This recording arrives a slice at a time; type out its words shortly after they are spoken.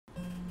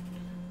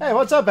Hey,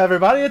 what's up,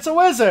 everybody? It's a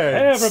wizard.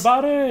 Hey,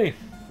 everybody!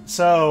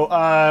 So,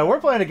 we're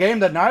playing a game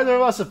that neither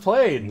of us have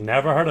played.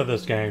 Never heard of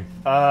this game.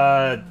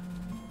 That's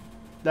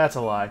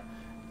a lie.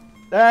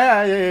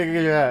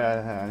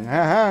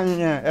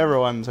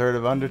 Everyone's heard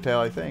of Undertale,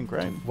 I think,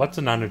 right? What's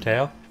an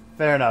Undertale?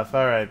 Fair enough.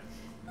 All right.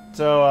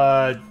 So,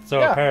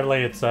 yeah.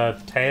 Apparently it's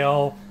a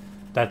tale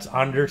that's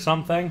under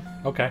something?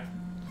 Okay.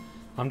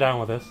 I'm down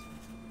with this.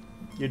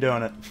 You're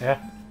doing it. Yeah.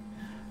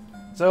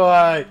 So,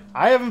 I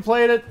haven't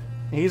played it.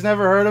 He's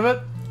never heard of it.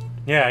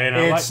 Yeah, you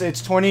know, it's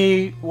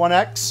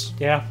 21X.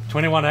 Yeah,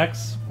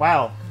 21X.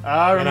 Wow,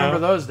 I remember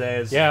those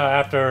days. Yeah,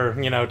 after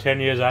 10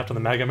 years after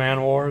the Mega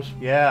Man Wars.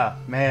 Yeah,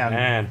 man.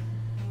 Man.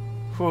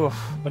 Whew.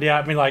 But yeah,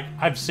 I mean, like,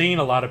 I've seen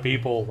a lot of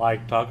people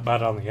talk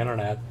about it on the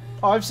internet.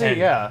 Oh, I've seen,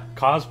 yeah.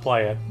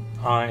 Cosplay it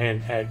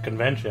at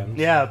conventions.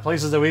 Yeah,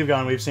 places that we've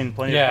gone, we've seen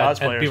plenty of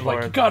cosplayers. And people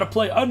for you gotta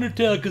play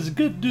Undertale because it's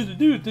good.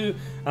 Do.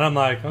 And I'm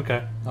like,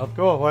 okay.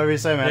 Cool. Whatever you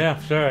say, man. Yeah,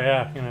 sure.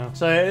 Yeah,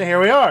 So here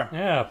we are.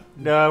 Yeah.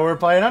 We're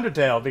playing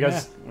Undertale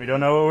because we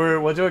don't know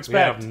what to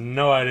expect. We have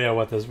no idea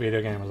what this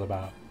video game is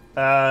about.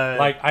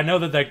 Like, I know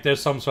that there's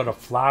some sort of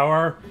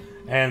flower,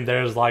 and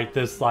there's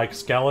this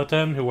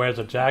skeleton who wears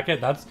a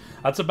jacket. That's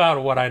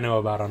about what I know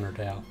about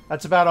Undertale.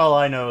 That's about all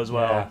I know as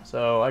well. Yeah.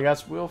 So I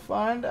guess we'll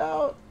find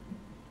out.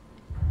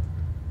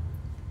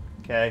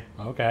 Okay.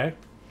 Okay.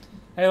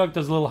 Hey, look,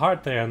 there's a little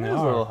heart there in the There's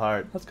a little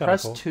heart. That's kind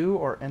of cool. Press 2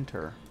 or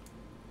enter.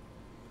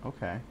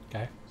 Okay.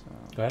 Okay. So,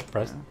 go ahead.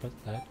 Press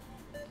that.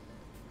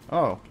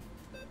 Oh.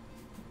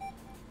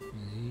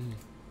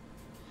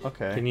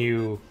 Okay.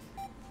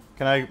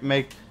 Can I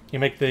make... You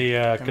make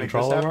the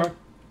controller work?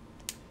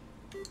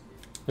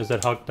 Is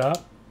it hooked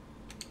up?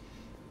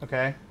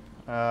 Okay.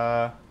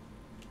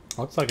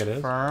 Looks like it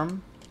is.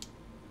 Firm.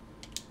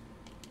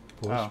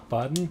 Push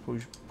button.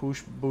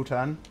 Push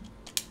button.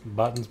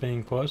 Buttons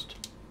being pushed.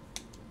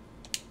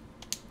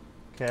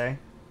 Okay.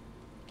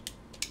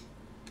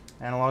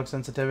 Analog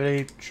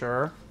sensitivity,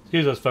 sure.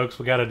 Excuse us, folks.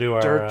 We got to do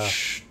our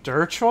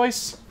dir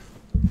choice.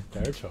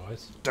 Their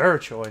choice. Dir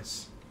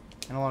choice.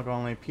 Analog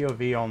only,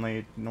 POV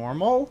only,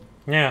 normal.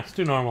 Yeah, let's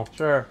do normal.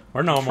 Sure.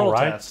 We're normal, Control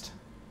right? Test.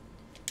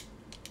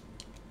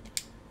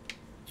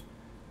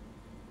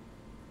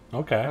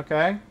 Okay.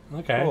 Okay.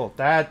 Okay. Cool.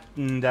 That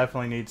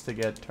definitely needs to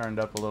get turned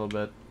up a little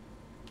bit.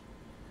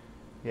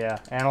 Yeah.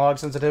 Analog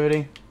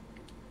sensitivity.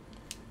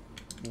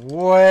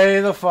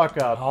 Way the fuck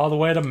up. All the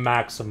way to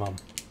maximum.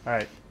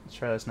 Alright. Let's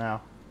try this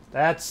now.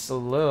 That's a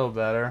little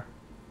better.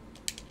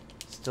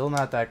 Still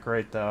not that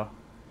great, though.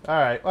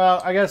 Alright.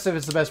 Well, I guess if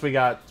it's the best we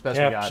got, it's the best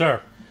we got. Yeah,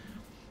 sure.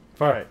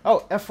 Alright.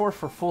 Oh, F4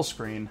 for full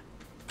screen.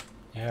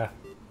 Yeah.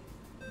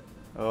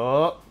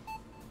 Oh.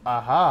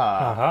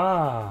 Aha.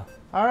 Aha.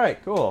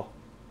 Alright, cool.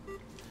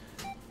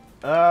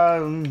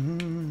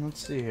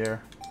 Let's see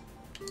here.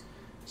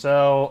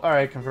 So,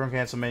 alright, confirm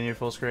cancel menu,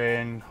 full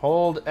screen.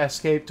 Hold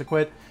escape to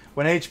quit.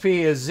 When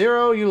HP is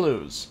 0, you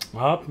lose.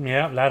 Well,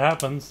 yeah, that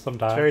happens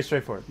sometimes. Very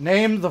straightforward.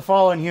 Name the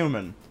fallen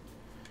human.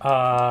 Gregor,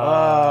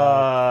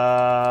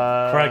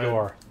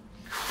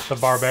 the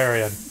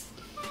barbarian.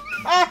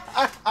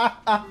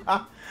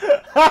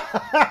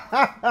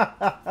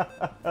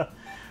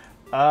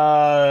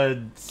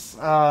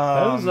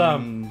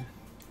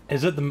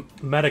 Is it the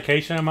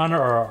medication I'm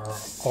under, or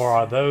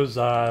are those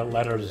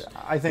letters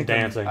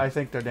dancing? I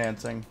think they're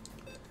dancing.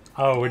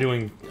 Oh, we're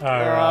doing...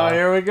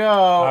 here we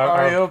go.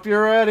 I hope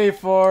you're ready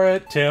for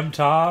it. Tim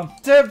Tom.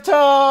 Tim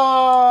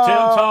Tom! Tim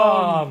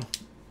Tom!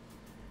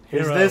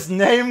 Is this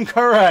name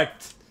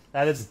correct?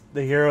 That is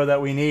the hero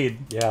that we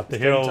need. Yeah, the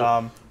hero. Tim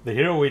Tom. The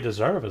hero we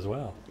deserve as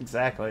well.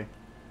 Exactly.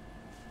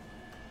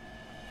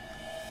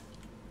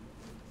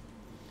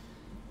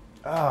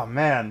 Oh,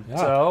 man. Yeah.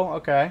 So,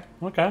 okay.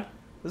 Okay.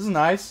 This is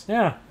nice.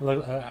 Yeah.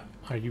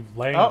 Are you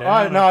laying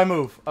down? No, I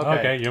move. Okay.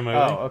 Okay, you're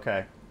moving. Oh,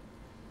 okay.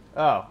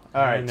 Oh,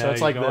 alright. So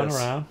it's like going this.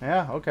 Around.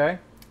 Yeah, okay.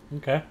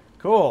 Okay.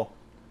 Cool.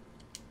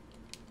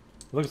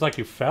 Looks like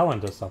you fell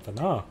into something.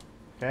 Oh.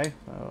 Okay.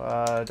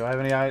 So, do I have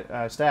any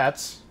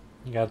stats?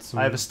 You got some...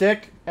 I have a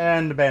stick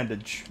and a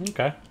bandage.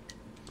 Okay.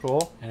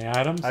 Cool. Any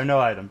items? I have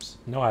no items.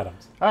 No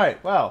items.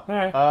 Alright, well.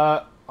 Alright.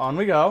 On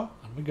we go.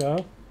 On we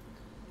go.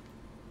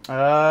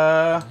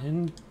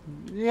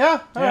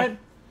 Yeah, alright.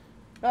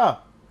 Oh,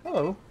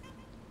 hello.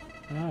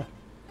 Ah.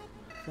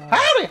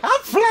 Howdy,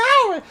 I'm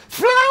Flowery!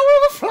 Flower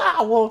the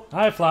flower!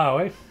 Hi,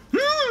 Flowey.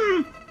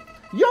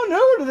 You're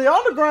new to the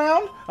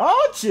underground,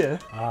 aren't you?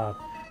 Ah.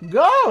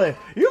 Golly,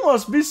 you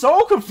must be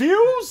so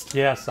confused.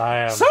 Yes,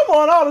 I am.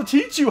 Someone ought to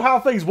teach you how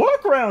things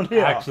work around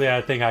here. Actually,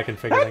 I think I can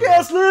figure I things out.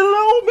 guess little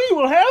old me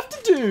will have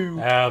to do.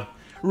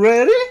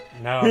 Ready?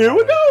 No. Here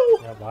we go.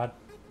 Yeah, what?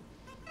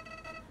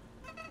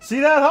 See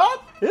that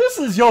heart? This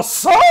is your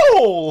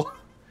soul.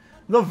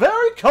 The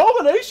very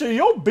culmination of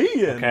your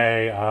being.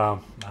 Okay,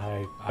 I'm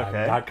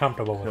not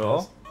comfortable with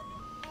this.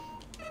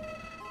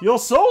 Your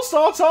soul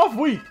starts off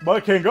weak,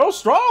 but can go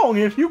strong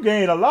if you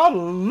gain a lot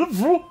of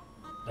liver.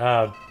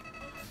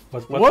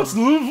 What's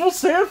liver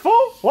stand for?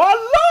 Why,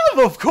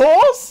 love, of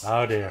course.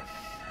 Oh dear.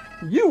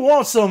 You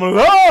want some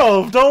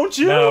love, don't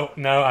you? No,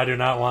 no, I do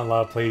not want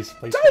love, please.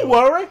 Please Don't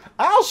worry,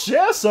 I'll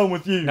share some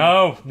with you.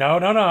 No, no,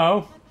 no,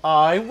 no.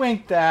 I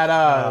winked at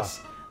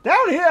us.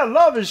 Down here,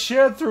 love is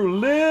shared through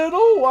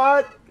little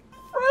white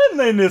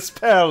friendliness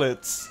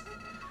pellets.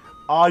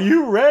 Are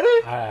you ready?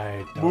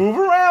 I don't. Move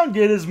around,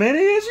 get as many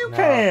as you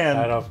can.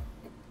 I don't.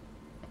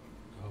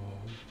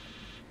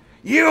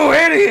 You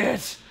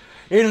idiot!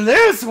 In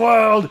this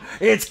world,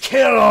 it's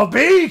kill or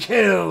be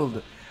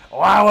killed.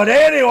 Why would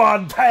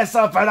anyone pass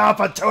up an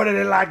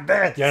opportunity like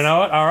this? You know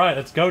what? All right,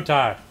 it's go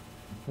time.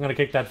 I'm gonna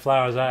kick that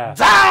flower's ass.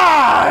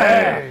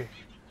 Die!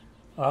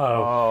 Oh.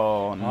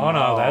 Oh no! Oh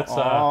no, that's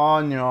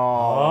Oh no!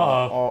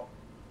 Uh-oh.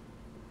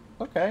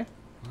 Oh. Okay.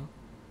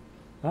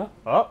 Huh?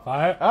 Oh.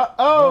 Fire. Oh.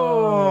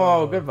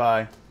 Oh.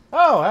 Goodbye.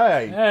 Oh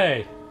hey!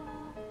 Hey.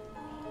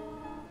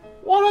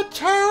 What a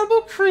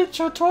terrible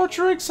creature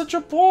torturing such a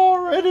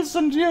poor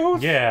innocent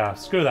youth! Yeah,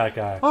 screw that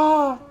guy.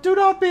 Ah, do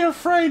not be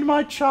afraid,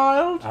 my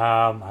child.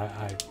 I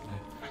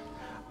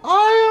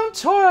am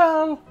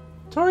Torel.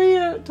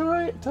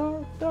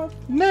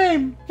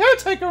 Name,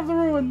 caretaker of the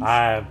ruins.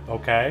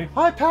 Okay.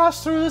 I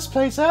pass through this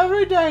place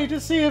every day to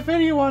see if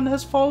anyone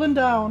has fallen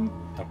down.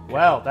 Okay.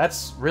 Well,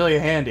 that's really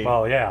handy.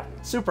 Well, yeah.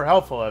 Super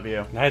helpful of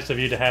you. Nice of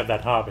you to have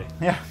that hobby.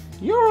 Yeah.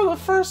 You're the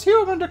first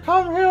human to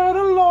come here in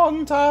a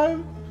long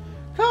time.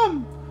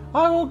 Come,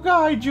 I will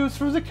guide you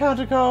through the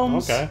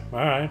catacombs. Okay,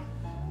 alright.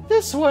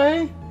 This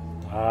way.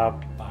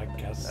 I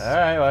guess.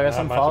 Alright, well, I guess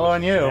I'm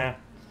following you. Yeah.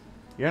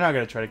 You're not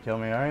going to try to kill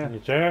me, are you?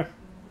 You sure?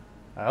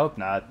 I hope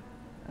not.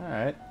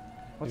 Alright.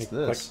 What's Can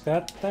you this? click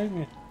that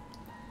thing?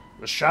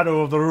 The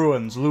shadow of the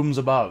ruins looms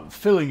above,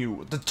 filling you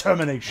with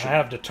determination. I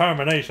have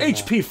determination.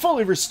 HP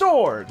fully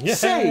restored. Yay!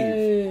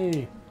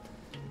 Save.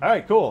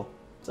 Alright, cool.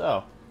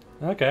 So.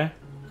 Okay.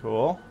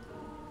 Cool.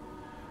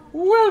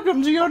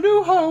 Welcome to your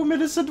new home,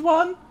 innocent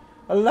one.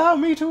 Allow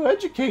me to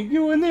educate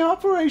you in the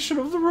operation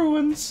of the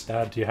ruins.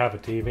 Dad, do you have a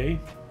TV?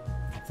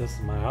 This is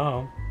my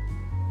home.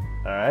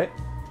 Alright.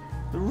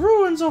 The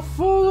ruins are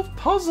full of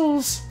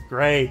puzzles.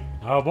 Great.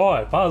 Oh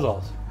boy,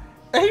 puzzles.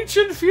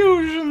 Ancient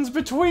fusions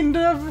between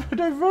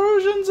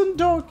diversions and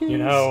dorkings. You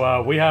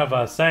know, we have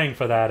a saying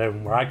for that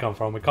in where I come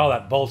from. We call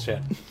that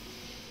bullshit.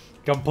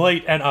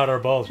 Complete and utter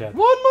bullshit.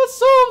 One must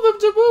solve them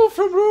to move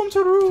from room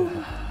to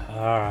room.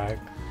 Alright.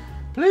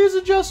 Please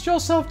adjust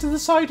yourself to the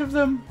sight of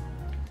them.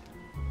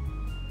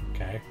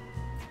 Okay.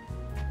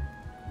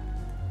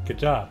 Good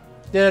job.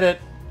 Did it.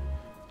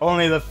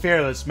 Only the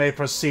fearless may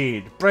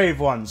proceed. Brave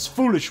ones,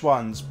 foolish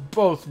ones,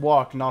 both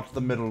walk not the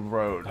middle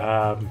road.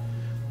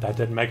 That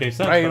didn't make any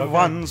sense. Brave but okay.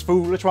 ones,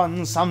 foolish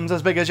ones, some's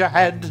as big as your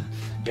head.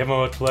 Give him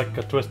a flick,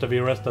 a twist of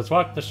your wrist. Let's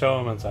walk the show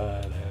him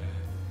inside.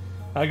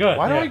 Good.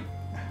 Why do yeah.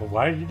 Well,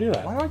 why did you do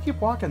that? Why do I keep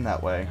walking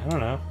that way? I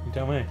don't know. You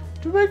tell me.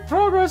 To make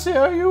progress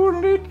here, you will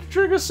need to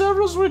trigger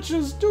several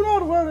switches. Do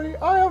not worry,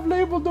 I have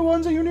labeled the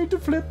ones that you need to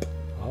flip.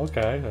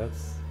 Okay,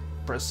 that's...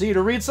 Proceed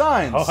to read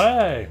signs. Oh,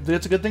 hey!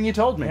 It's a good thing you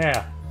told me.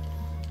 Yeah.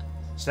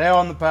 Stay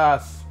on the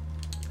path.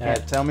 Yeah.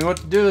 Can't tell me what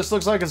to do. This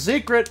looks like a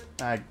secret.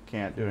 I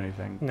can't do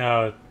anything.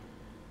 No.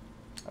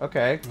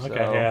 Okay. Okay,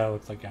 so, yeah,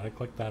 looks like gotta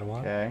click that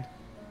one. Okay.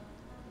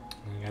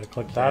 You gotta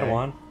click that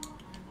one.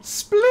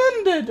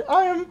 Splendid!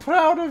 I am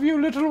proud of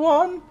you, little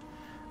one.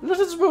 Let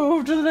us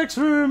move to the next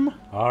room.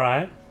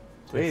 Alright.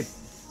 Sweet.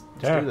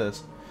 Let's do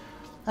this.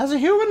 As a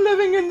human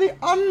living in the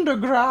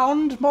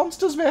underground,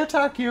 monsters may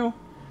attack you.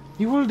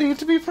 You will need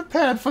to be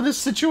prepared for this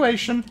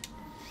situation.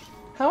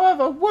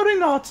 However, worry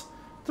not.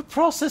 The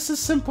process is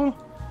simple.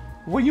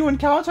 When you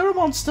encounter a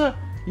monster,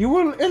 you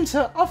will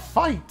enter a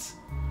fight.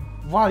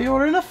 While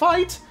you're in a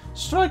fight,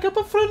 strike up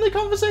a friendly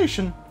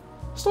conversation.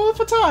 Stall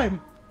for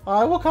time.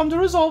 I will come to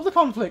resolve the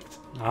conflict.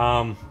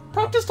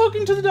 Practice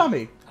talking to the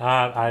dummy.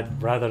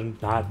 I'd rather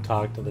not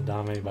talk to the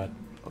dummy, but...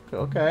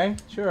 Okay,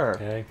 sure.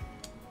 Okay.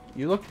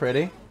 You look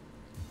pretty.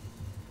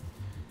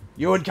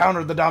 You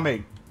encountered the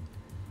dummy.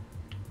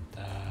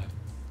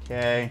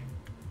 Okay.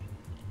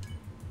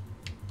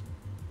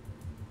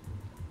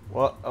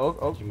 What?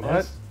 Oh, Did you what?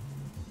 miss?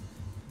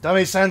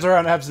 Dummy stands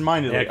around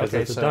absent-mindedly. Yeah, 'cause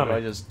okay, it's a so dummy.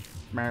 I just...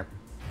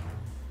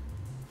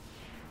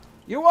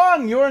 You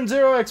won! You earned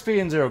 0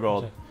 XP and 0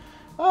 gold.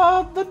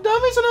 The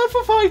dummies are not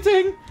for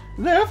fighting.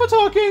 They're for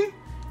talking.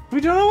 We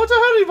don't know what to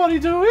hurt anybody,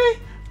 do we?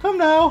 Come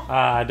now.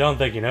 I don't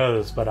think you know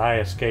this, but I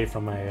escaped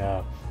from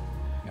a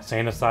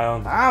insane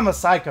asylum. I'm a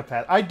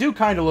psychopath. I do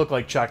kind of look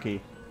like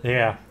Chucky.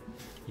 Yeah.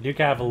 You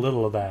do have a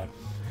little of that.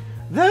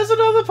 There's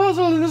another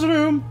puzzle in this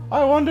room.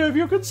 I wonder if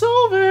you could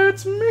solve it.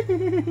 It's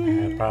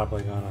me. I'm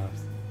probably gonna...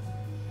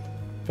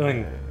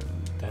 Feeling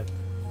that...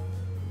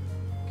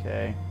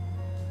 Okay.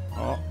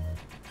 Oh.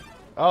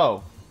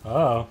 Oh.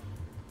 Oh.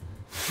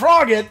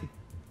 Frog it!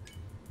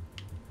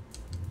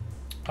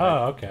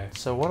 Oh, okay.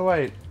 So what do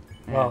I...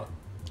 Well...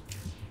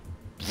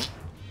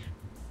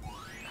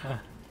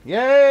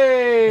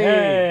 Yay!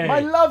 Yay! My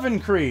love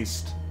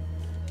increased.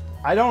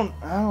 I don't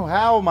know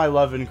how my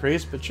love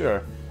increased, but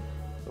sure.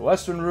 The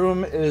western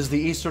room is the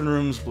eastern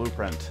room's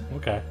blueprint.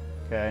 Okay.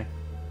 Okay.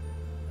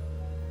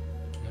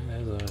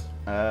 There's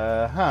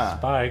a... Huh.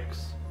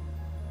 Spikes.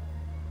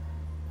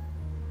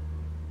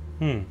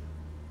 I'm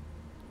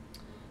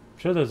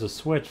sure there's a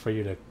switch for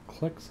you to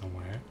click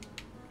somewhere.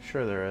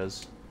 Sure there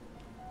is.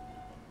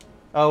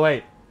 Oh,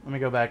 wait. Let me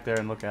go back there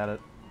and look at it.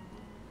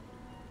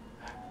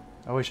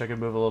 I wish I could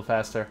move a little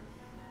faster.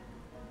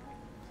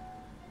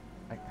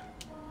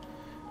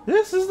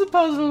 This is the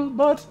puzzle,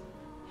 but...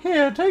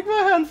 Here, take my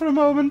hand for a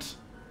moment.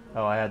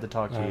 Oh, I had to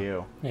talk to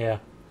you. Yeah.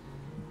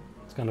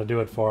 It's gonna do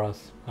it for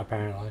us,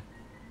 apparently.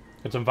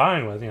 Which I'm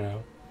fine with, you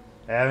know.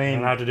 I mean... I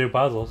don't have to do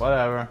puzzles.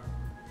 Whatever.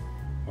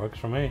 Works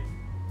for me.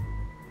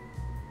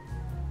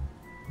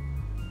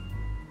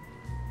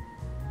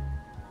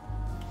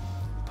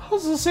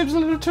 Puzzle seems a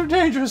little too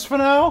dangerous for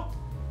now.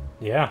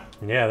 Yeah,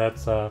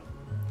 that's,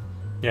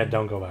 yeah,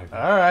 don't go back there.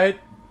 Alright.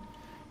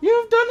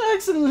 You've done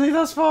excellently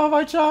thus far,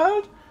 my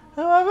child.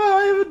 However,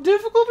 I have a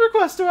difficult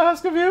request to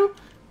ask of you.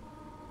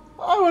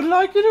 I would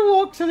like you to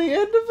walk to the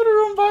end of the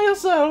room by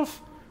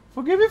yourself.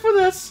 Forgive me for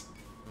this.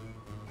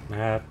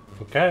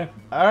 Okay.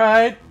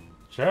 Alright.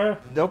 Sure.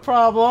 No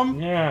problem.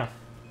 Yeah.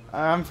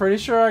 I'm pretty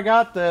sure I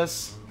got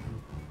this.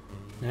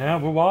 Yeah,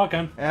 we're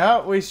walking.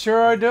 Yeah, we sure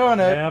are doing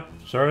it. Yep,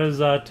 sure is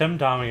Tim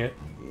Tomming it.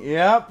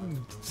 Yep,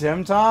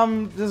 Tim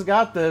Tom just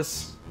got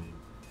this.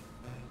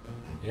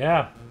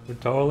 Yeah, we're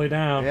totally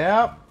down.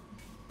 Yep.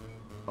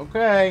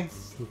 Okay.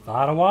 It's a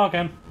lot of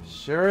walking.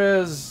 Sure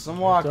is. I'm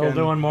walking. Still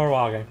doing more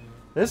walking.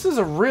 This is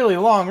a really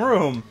long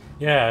room.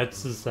 Yeah,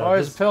 it's just, Oh,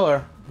 there's a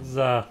pillar.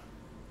 This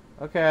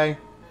Okay.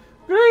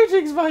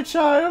 Greetings, my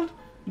child.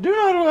 Do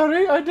not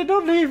worry, I did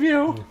not leave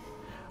you.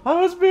 I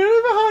was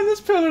merely behind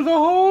this pillar the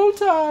whole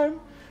time.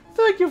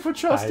 Thank you for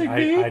trusting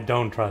me. I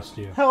don't trust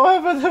you.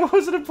 However, there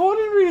was an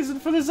important reason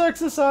for this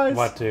exercise.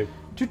 What to?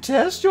 To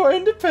test your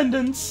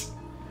independence.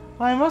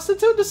 I must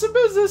attend to some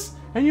business,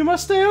 and you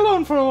must stay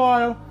alone for a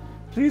while.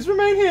 Please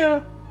remain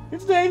here.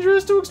 It's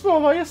dangerous to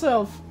explore by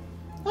yourself.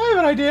 I have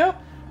an idea.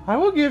 I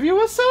will give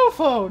you a cell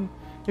phone.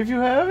 If you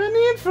have any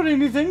need for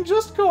anything,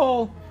 just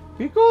call.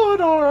 Be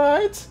good,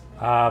 alright?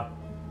 Are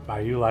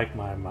you like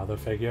my mother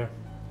figure?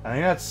 I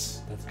think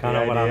that's kind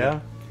of what idea.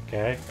 I'm...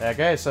 Okay.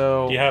 Okay,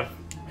 so... Do you have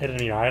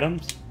hidden your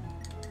items?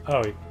 Oh,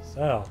 you can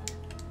sell.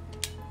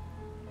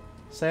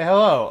 Say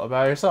hello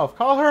about yourself.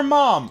 Call her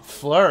mom.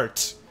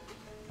 Flirt.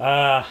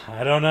 I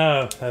don't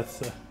know.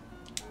 That's...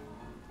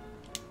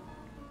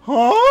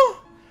 Huh?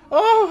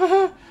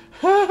 Oh,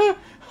 how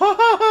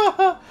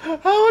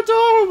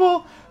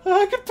adorable!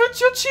 I can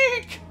pinch your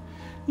cheek.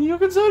 You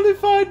can certainly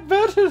find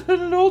better than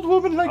an old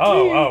woman like me.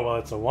 Oh, well,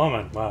 it's a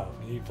woman. Wow,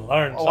 you've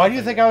learned. Why do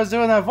you think I was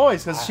doing that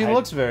voice? Because she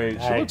looks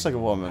looks like a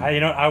woman. You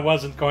know, I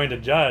wasn't going to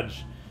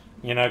judge.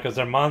 You know, because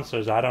they're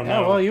monsters. I don't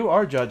know. Yeah, well, you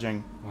are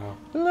judging. Wow.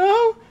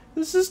 Hello,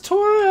 this is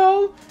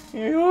Toriel.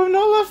 You have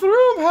not left the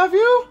room, have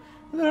you?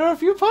 There are a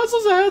few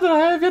puzzles ahead that I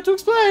have yet to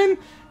explain.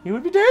 It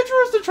would be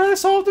dangerous to try to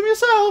solve them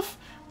yourself.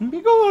 Be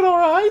going,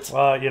 alright?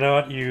 Well, you know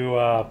what? You,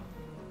 I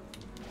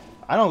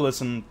don't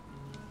listen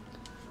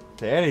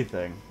to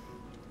anything.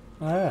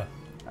 Oh, yeah.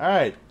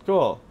 Alright,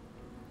 cool.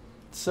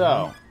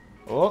 So.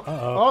 Oh.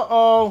 Uh-oh.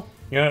 Uh-oh.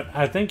 You know,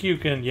 I think you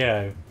can,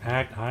 yeah,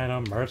 act,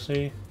 item,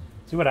 mercy.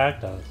 See what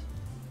act does.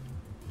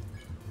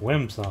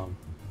 Whimsum.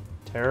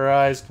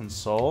 Terrorize,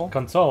 console.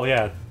 Console,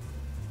 yeah.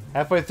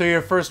 Halfway through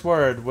your first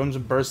word,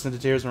 Whimsum bursts into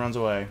tears and runs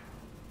away.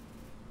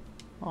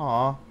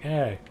 Aw.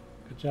 Hey,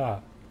 good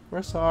job.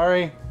 We're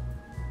sorry.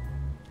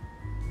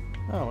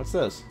 Oh, what's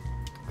this?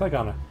 Click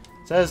on it.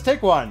 It says,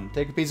 take one.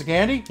 Take a piece of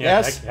candy? Yeah,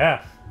 Yes.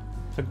 Yeah.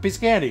 Took a piece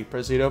of candy.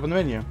 Proceed to open the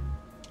menu.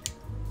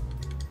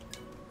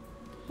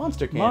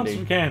 Monster candy.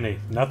 Monster candy.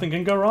 Nothing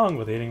can go wrong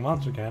with eating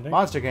monster candy.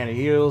 Monster candy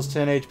heals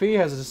 10 HP,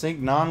 has a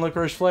distinct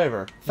non-licorice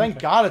flavor. Thank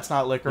God it's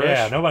not licorice.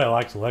 Yeah, nobody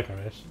likes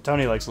licorice.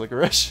 Tony likes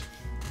licorice.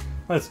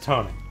 That's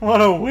Tony. What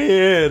a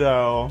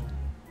weirdo.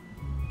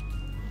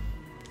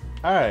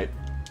 Alright.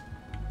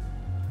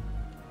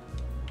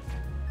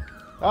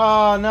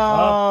 Oh,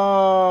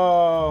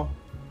 no.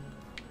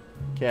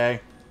 Okay.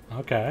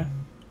 Okay.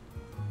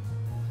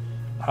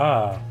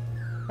 Oh,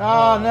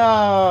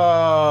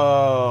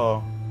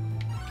 no.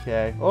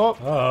 Okay. Oh.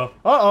 Uh-oh.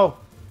 Uh-oh.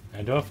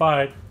 Into a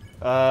fight.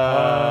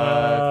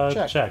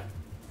 Check.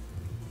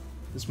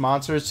 This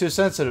monster is too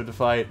sensitive to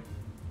fight.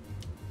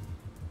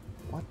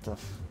 What the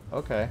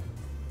Okay.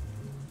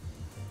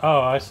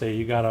 Oh, I see.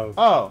 You gotta...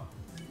 Oh.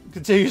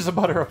 Continues to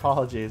mutter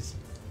apologies.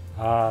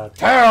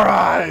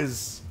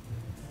 Terrorize!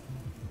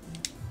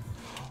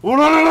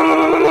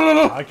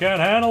 I can't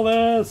handle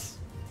this!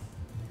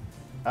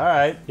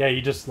 Alright. Yeah,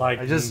 you just, like...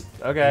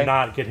 Okay.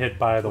 Not get hit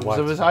by the what?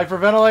 It was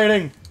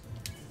hyperventilating.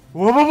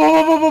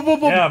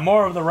 Yeah,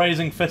 more of the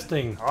raising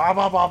fisting.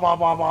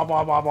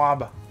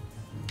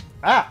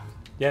 Ah!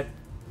 Yeah.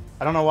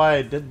 I don't know why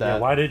I did that. Yeah,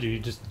 why did you? You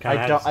just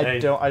kind of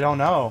I don't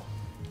know.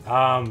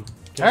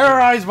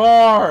 Terrorize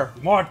bar!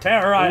 More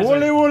terrorizing!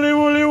 Woolly woolly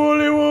woolly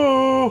woolly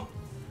woo!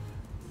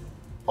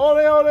 Ole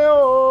ole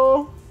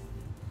oh!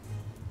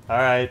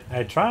 Alright.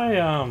 Hey, try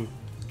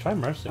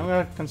mercy. I'm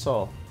gonna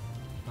console.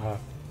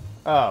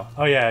 Oh.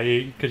 Oh yeah,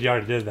 because you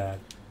already did that.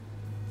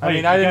 I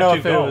mean, I didn't know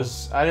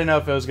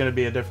if it was going to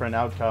be a different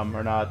outcome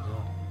or not.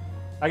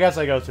 I guess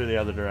I go through the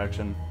other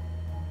direction.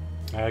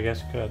 I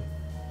guess you could.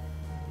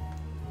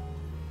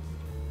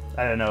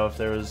 I don't know if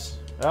there was...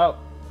 Oh.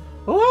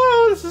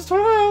 Hello, this is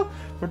Toil.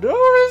 For no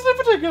reason in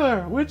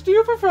particular, which do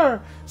you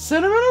prefer?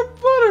 Cinnamon or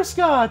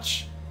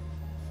butterscotch?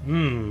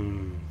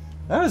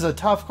 That is a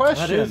tough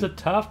question. That is a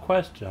tough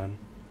question.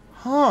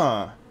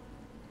 Huh.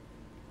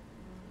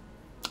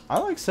 I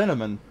like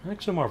cinnamon. I'm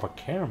actually more of a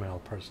caramel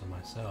person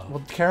myself.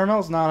 Well,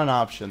 caramel's not an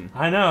option.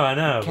 I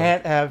know.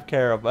 Can't have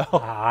caramel.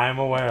 I'm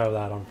aware of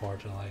that,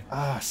 unfortunately.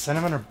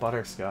 Cinnamon or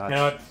butterscotch? You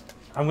know what?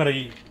 I'm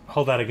gonna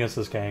hold that against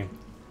this game.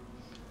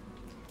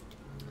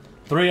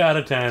 3 out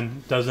of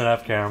 10 doesn't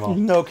have caramel.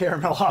 No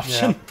caramel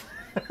option.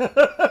 Yeah.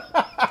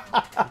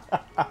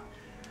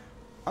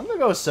 I'm gonna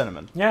go with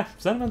cinnamon. Yeah,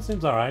 cinnamon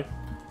seems alright.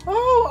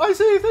 Oh, I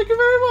see. Thank you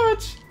very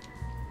much.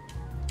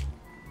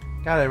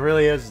 God, it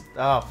really is.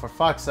 Oh, for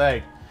fuck's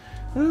sake.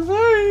 You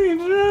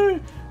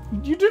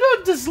do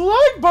not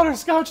dislike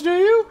butterscotch, do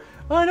you?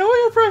 I know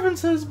your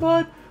preferences,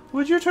 but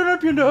would you turn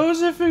up your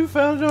nose if you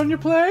found it on your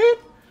plate?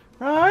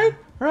 Right,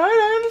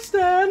 I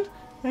understand.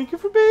 Thank you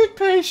for being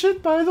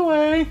patient, by the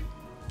way.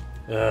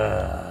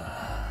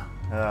 Oh,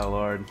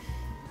 Lord.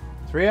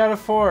 3 out of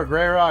 4.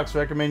 Gray rocks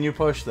recommend you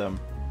push them.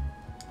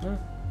 Huh.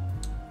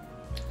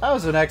 That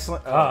was an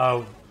excellent...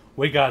 Uh-oh.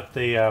 We got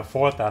the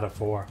 4th out of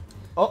 4.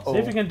 Uh-oh. See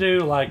if you can do,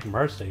 like,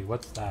 Mercy.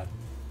 What's that?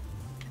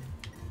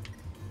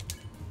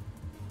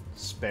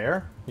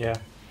 Spare? Yeah.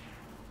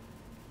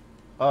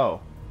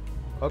 Oh.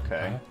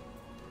 Okay.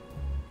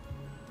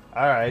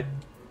 Alright.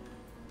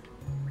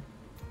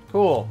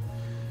 Cool.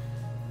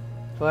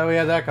 Glad we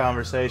had that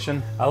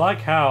conversation. I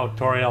like how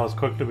Toriel is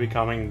quickly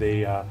becoming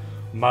the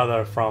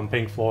mother from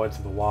Pink Floyd's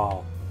The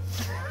Wall.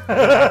 You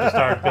have to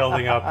start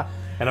building up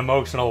an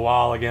emotional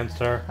wall against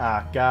her.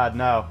 Ah, God,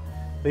 no.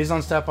 Please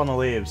don't step on the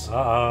leaves.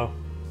 Uh-oh.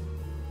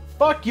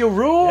 Fuck your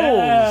rules!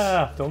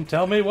 Yeah! Don't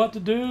tell me what to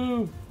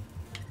do!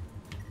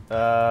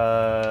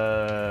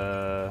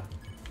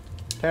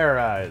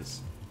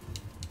 Terrorize.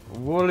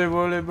 Woolly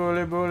woolly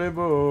bully bully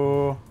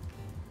boo.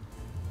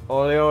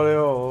 Ole ole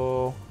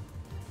oh.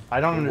 I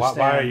don't understand.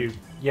 Why are you...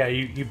 Yeah,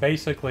 you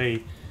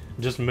basically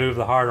just move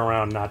the heart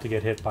around not to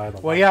get hit by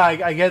the... Well, yeah,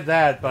 I get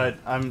that, but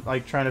I'm,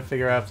 like, trying to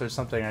figure out if there's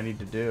something I need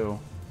to do.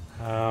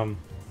 Well,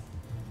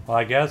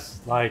 I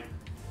guess, like...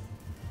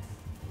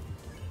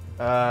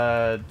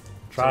 Try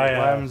Try,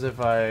 what happens if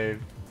I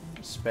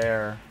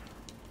spare?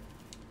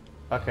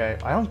 Okay,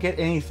 I don't get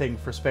anything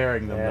for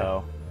sparing them,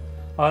 though.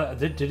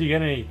 Did you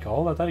get any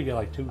gold? I thought you get,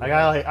 like, 2 gold.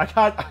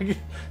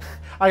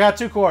 I got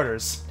 2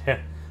 quarters. Yeah.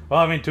 Well,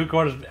 I mean, 2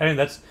 quarters... I mean,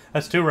 that's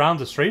 2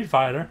 rounds of Street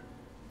Fighter.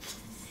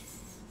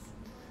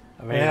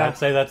 I mean, Yeah. I'd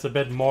say that's a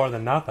bit more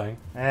than nothing.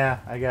 Yeah,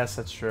 I guess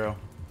that's true.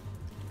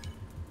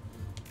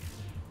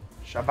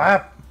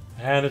 Shabab!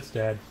 And it's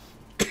dead.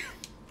 2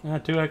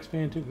 XP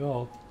and 2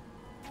 gold.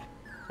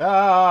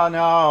 Oh,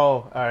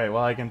 no! Alright,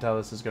 well, I can tell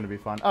this is going to be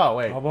fun. Oh,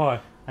 wait. Oh, boy.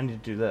 I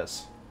need to do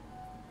this.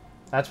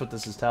 That's what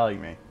this is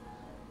telling me.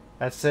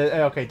 That's it.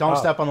 Okay, don't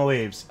step on the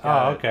leaves.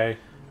 Got it. Okay.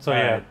 So, All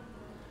yeah. right.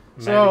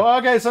 So,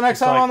 okay, so next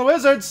time like- on the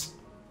Wizards.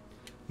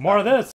 More of this.